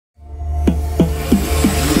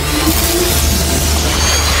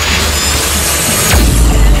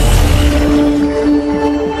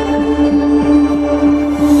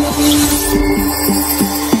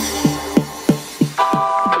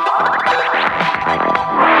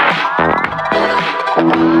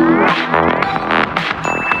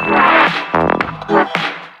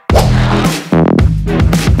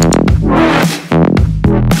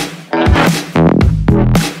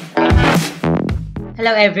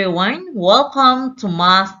Hello everyone, welcome to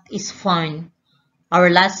Math is Fun. Our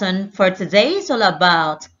lesson for today is all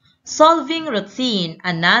about solving routine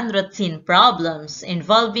and non-routine problems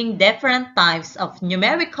involving different types of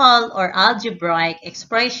numerical or algebraic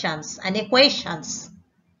expressions and equations.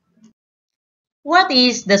 What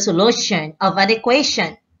is the solution of an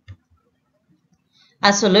equation?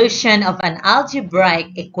 A solution of an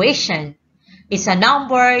algebraic equation is a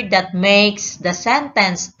number that makes the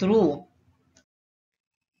sentence true.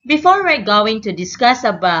 Before we're going to discuss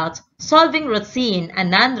about solving routine and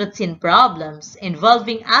non-routine problems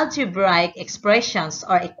involving algebraic expressions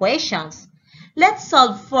or equations, let's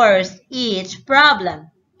solve first each problem.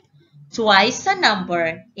 Twice a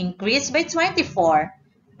number increased by 24,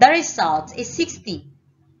 the result is 60.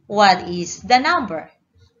 What is the number?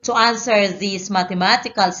 To answer this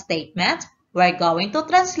mathematical statement, we're going to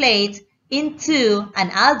translate into an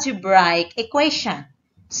algebraic equation.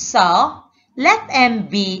 So, let M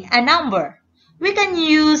be a number. We can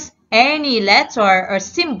use any letter or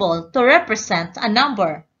symbol to represent a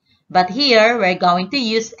number. But here, we're going to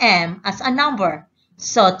use M as a number.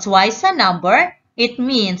 So, twice a number, it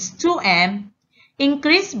means 2M.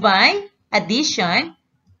 Increased by addition,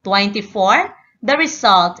 24. The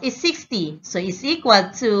result is 60. So, it's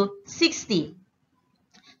equal to 60.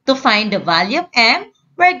 To find the value of M,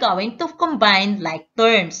 we're going to combine like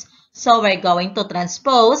terms. So, we're going to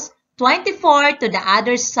transpose 24 to the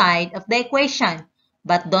other side of the equation.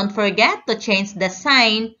 But don't forget to change the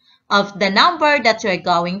sign of the number that you're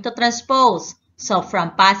going to transpose. So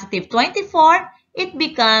from positive 24, it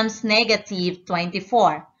becomes negative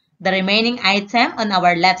 24. The remaining item on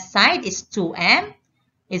our left side is 2M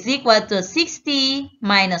is equal to 60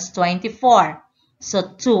 minus 24. So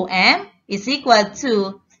 2M is equal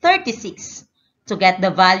to 36. To get the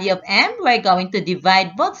value of M, we're going to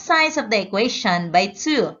divide both sides of the equation by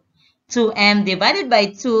 2. 2M divided by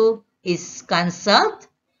 2 is cancelled.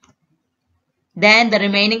 Then the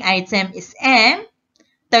remaining item is M.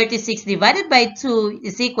 36 divided by 2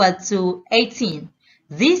 is equal to 18.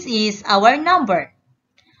 This is our number.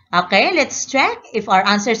 Okay, let's check if our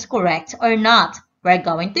answer is correct or not. We're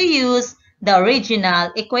going to use the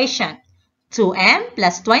original equation. 2M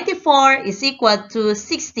plus 24 is equal to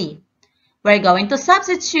 60. We're going to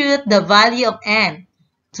substitute the value of M.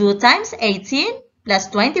 2 times 18 plus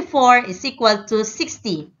 24 is equal to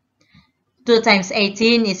 60. 2 times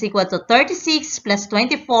 18 is equal to 36 plus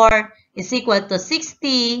 24 is equal to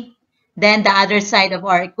 60. Then the other side of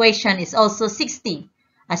our equation is also 60.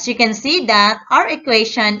 As you can see that our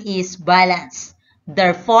equation is balanced.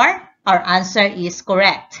 Therefore, our answer is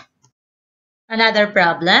correct. Another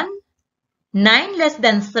problem. 9 less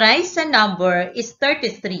than thrice a number is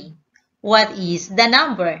 33. What is the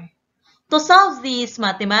number? To solve this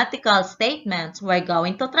mathematical statement, we're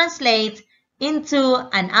going to translate into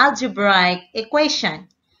an algebraic equation.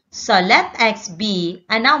 So let x be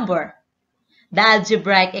a number. The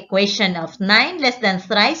algebraic equation of 9 less than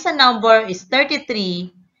thrice a number is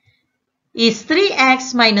 33 is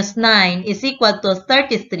 3x minus 9 is equal to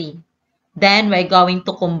 33. Then we're going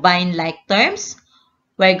to combine like terms.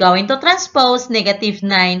 We're going to transpose negative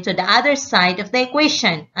 9 to the other side of the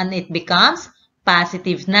equation and it becomes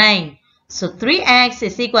positive 9. So 3x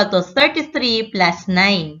is equal to 33 plus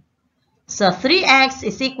 9. So 3x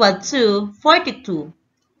is equal to 42.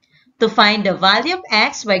 To find the value of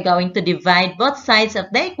x, we're going to divide both sides of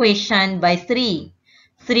the equation by 3.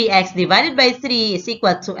 3x divided by 3 is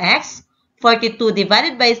equal to x. 42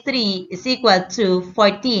 divided by 3 is equal to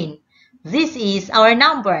 14. This is our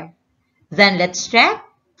number. Then let's check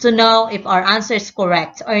to know if our answer is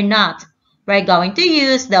correct or not. We're going to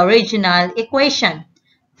use the original equation.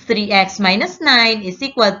 3x minus 9 is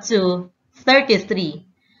equal to 33.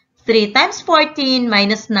 3 times 14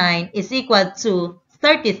 minus 9 is equal to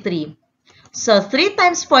 33. So 3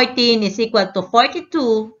 times 14 is equal to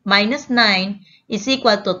 42 minus 9 is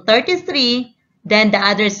equal to 33. Then the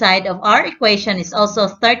other side of our equation is also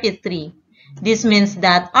 33. This means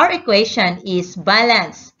that our equation is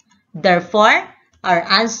balanced. Therefore, our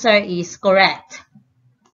answer is correct.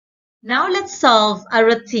 Now let's solve a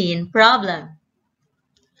routine problem.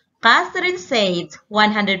 Catherine saved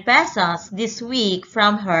 100 pesos this week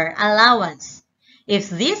from her allowance.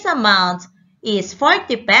 If this amount is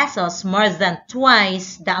 40 pesos more than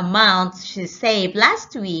twice the amount she saved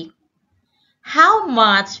last week, how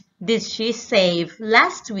much did she save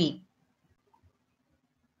last week?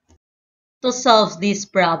 To solve this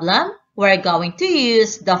problem, we're going to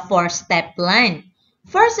use the 4-step plan.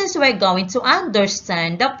 First is we're going to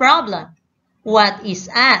understand the problem. What is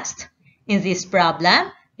asked? In this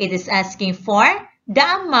problem, it is asking for the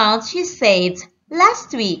amount she saved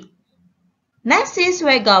last week. Next is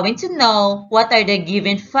we're going to know what are the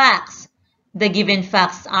given facts. The given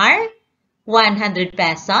facts are 100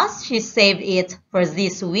 pesos, she saved it for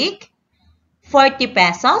this week. 40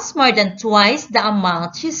 pesos, more than twice the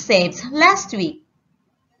amount she saved last week.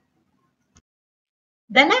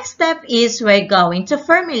 The next step is we're going to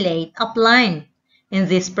formulate a plan. In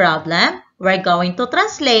this problem, we're going to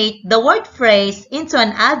translate the word phrase into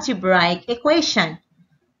an algebraic equation.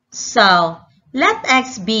 So, let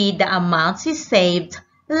x be the amount she saved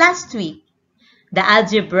last week. The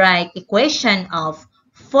algebraic equation of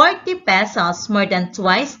 40 pesos more than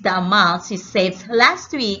twice the amount she saved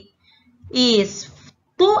last week is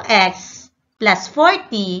 2x plus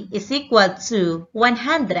 40 is equal to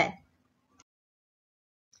 100.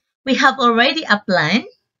 We have already a plan.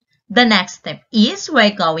 The next step is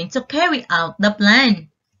we're going to carry out the plan.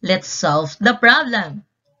 Let's solve the problem.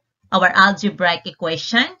 Our algebraic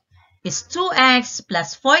equation is 2x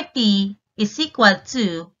plus 40 is equal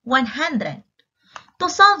to 100. To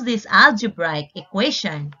solve this algebraic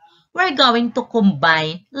equation, we're going to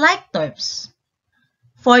combine like terms.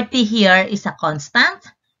 40 here is a constant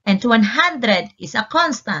and 100 is a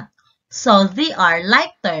constant, so they are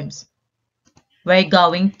like terms. We're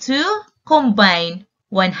going to combine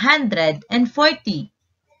 140.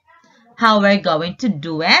 How we're going to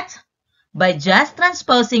do it? By just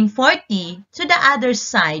transposing 40 to the other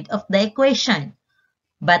side of the equation.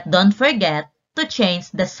 But don't forget to change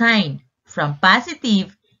the sign. From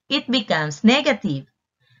positive, it becomes negative.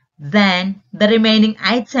 Then, the remaining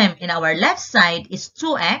item in our left side is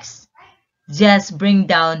 2x. Just bring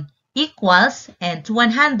down equals and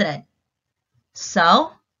 100.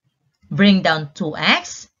 So, bring down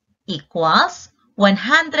 2x equals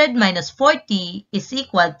 100 minus 40 is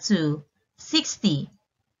equal to 60.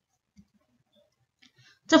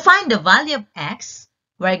 To find the value of x,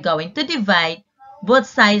 we're going to divide both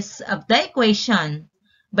sides of the equation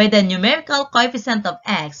by the numerical coefficient of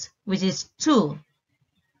x, which is 2.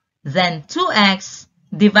 Then 2x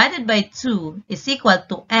divided by 2 is equal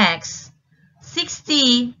to x.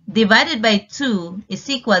 60 divided by 2 is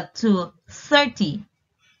equal to 30.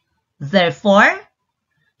 Therefore,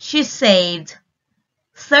 she saved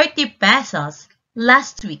 30 pesos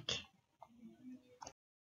last week.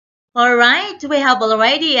 Alright, we have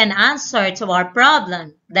already an answer to our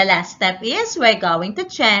problem. The last step is we're going to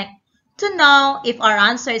check to know if our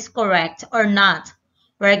answer is correct or not.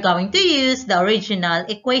 We're going to use the original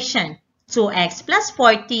equation. 2x plus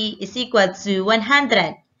 40 is equal to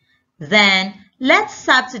 100. Then, let's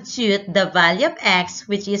substitute the value of x,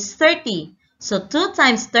 which is 30. So 2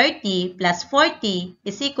 times 30 plus 40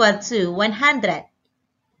 is equal to 100.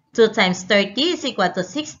 2 times 30 is equal to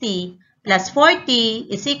 60. Plus 40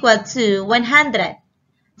 is equal to 100.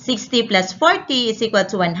 60 plus 40 is equal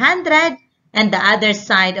to 100, and the other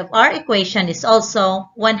side of our equation is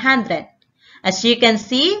also 100. As you can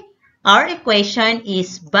see, our equation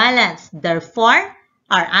is balanced. Therefore,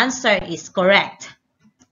 our answer is correct.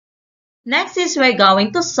 Next is we're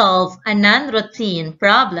going to solve a non-routine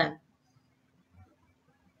problem.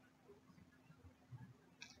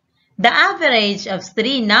 The average of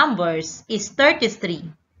 3 numbers is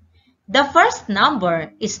 33. The first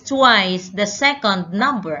number is twice the second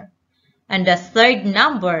number, and the third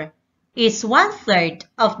number is 1/3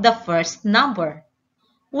 of the first number.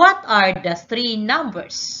 What are the 3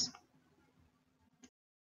 numbers?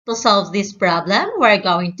 To solve this problem, we're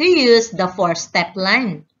going to use the 4-step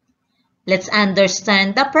line. Let's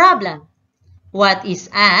understand the problem. What is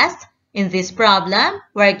asked? In this problem,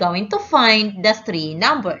 we're going to find the 3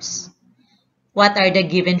 numbers. What are the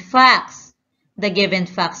given facts? The given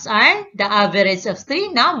facts are the average of 3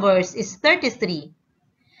 numbers is 33.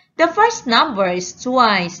 The first number is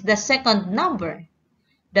twice the second number.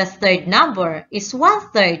 The third number is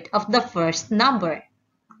 1/3 of the first number.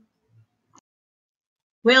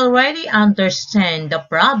 We already understand the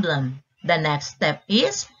problem. The next step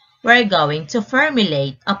is we're going to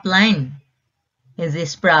formulate a plan. In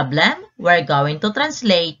this problem, we're going to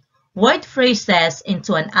translate word phrases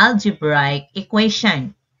into an algebraic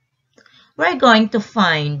equation. We're going to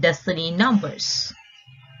find the 3 numbers.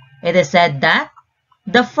 It is said that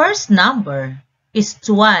the first number is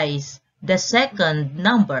twice the second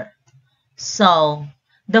number. So,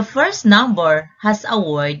 the first number has a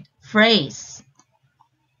word phrase.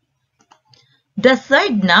 The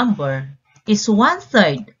third number is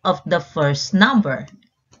 1/3 of the first number.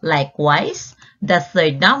 Likewise, the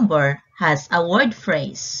third number has a word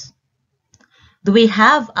phrase. Do we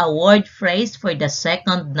have a word phrase for the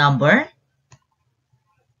second number?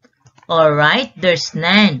 Alright, there's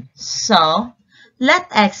none. So,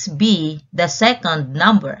 let x be the second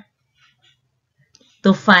number.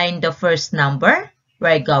 To find the first number,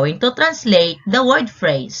 we're going to translate the word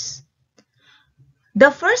phrase. The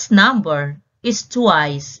first number is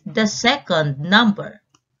twice the second number.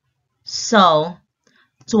 So,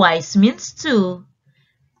 twice means 2,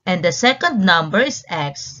 and the second number is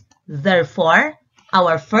x. Therefore,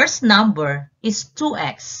 our first number is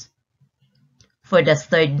 2x. For the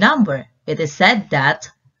third number, it is said that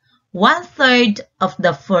 1/3 of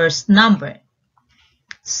the first number.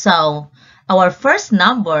 So, our first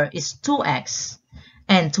number is 2x,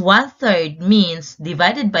 and 1/3 means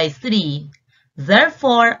divided by 3.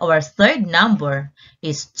 Therefore, our third number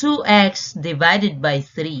is 2x divided by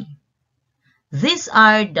 3. These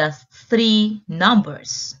are the three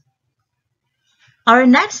numbers. Our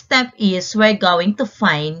next step is we're going to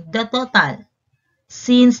find the total.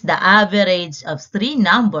 Since the average of three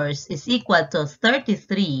numbers is equal to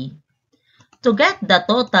 33, to get the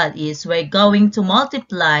total is we're going to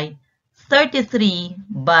multiply 33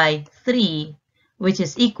 by 3, which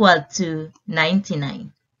is equal to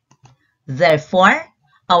 99. Therefore,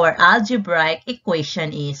 our algebraic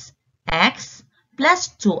equation is x plus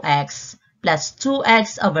 2x plus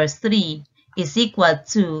 2x over 3 is equal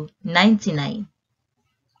to 99.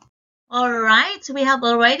 Alright, we have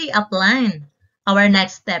already a plan. Our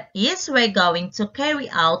next step is we're going to carry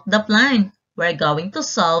out the plan. We're going to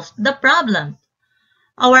solve the problem.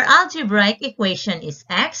 Our algebraic equation is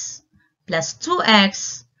x plus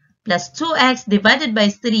 2x plus 2x divided by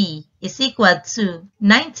 3 is equal to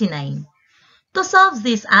 99. To solve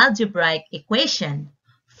this algebraic equation,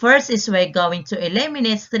 first is we're going to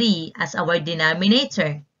eliminate 3 as our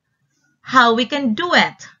denominator. How we can do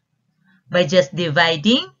it? By just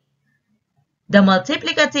dividing the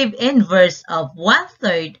multiplicative inverse of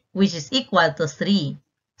 1/3, which is equal to 3.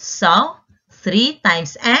 So, 3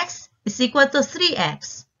 times x is equal to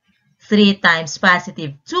 3x. 3 times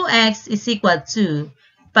positive 2x is equal to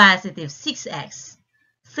positive 6x.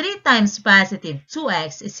 3 times positive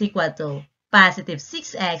 2x is equal to positive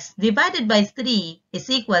 6x divided by 3 is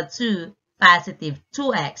equal to positive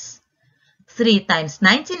 2x. 3 times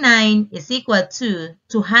 99 is equal to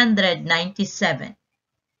 297.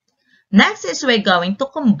 Next is we're going to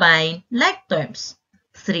combine like terms.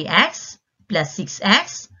 3x plus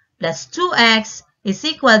 6x plus 2x is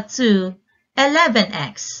equal to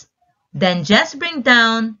 11x. Then just bring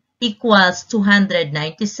down equals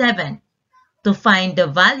 297. To find the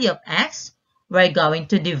value of x, we're going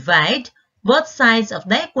to divide both sides of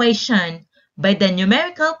the equation by the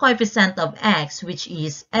numerical coefficient of x, which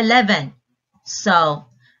is 11. So,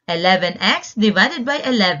 11x divided by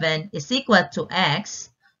 11 is equal to x.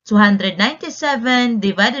 297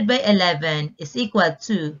 divided by 11 is equal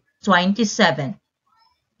to 27.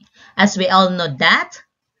 As we all know that,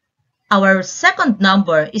 our second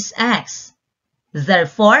number is x.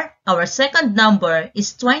 Therefore, our second number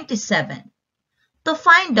is 27. To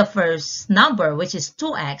find the first number, which is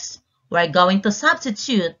 2x, we're going to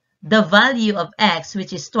substitute the value of x,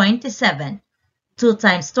 which is 27. 2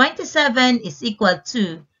 times 27 is equal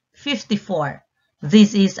to 54.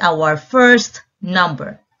 This is our first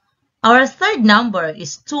number. Our third number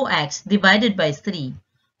is 2x divided by 3.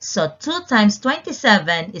 So 2 times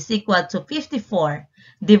 27 is equal to 54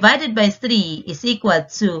 divided by 3 is equal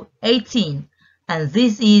to 18. And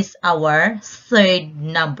this is our third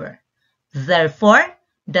number. Therefore,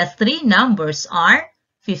 the three numbers are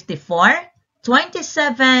 54,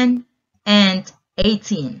 27, and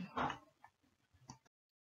 18.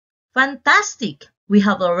 Fantastic! We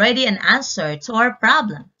have already an answer to our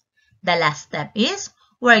problem. The last step is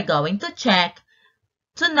we're going to check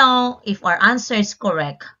to know if our answer is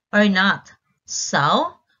correct or not.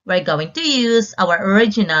 So, we're going to use our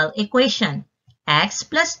original equation. X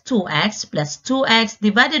plus 2x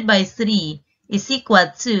divided by 3 is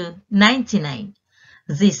equal to 99.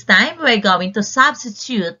 This time, we're going to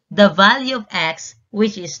substitute the value of x,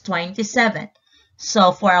 which is 27.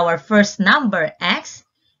 So, for our first number, x,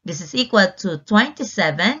 this is equal to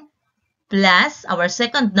 27 plus our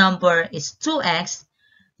second number is 2x.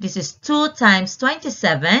 This is 2 times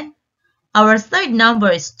 27. Our third number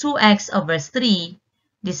is 2x over 3.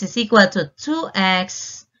 This is equal to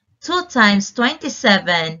 2x, 2 times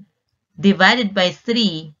 27 divided by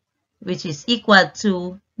 3, which is equal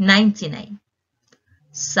to 99.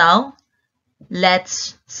 So,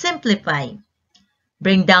 let's simplify.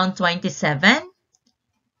 Bring down 27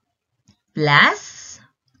 plus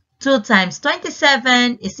 2 times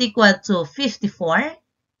 27 is equal to 54.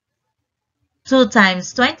 2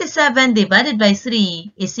 times 27 divided by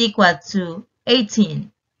 3 is equal to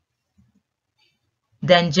 18.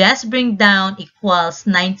 Then just bring down equals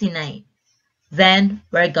 99. Then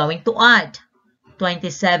we're going to add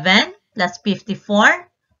 27 plus 54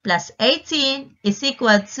 plus 18 is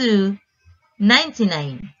equal to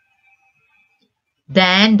 99.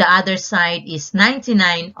 Then the other side is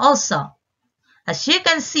 99 also. As you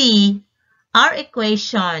can see, our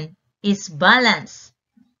equation is balanced.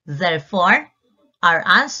 Therefore, our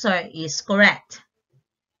answer is correct.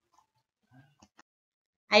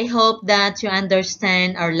 I hope that you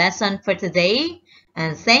understand our lesson for today,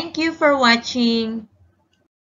 and thank you for watching.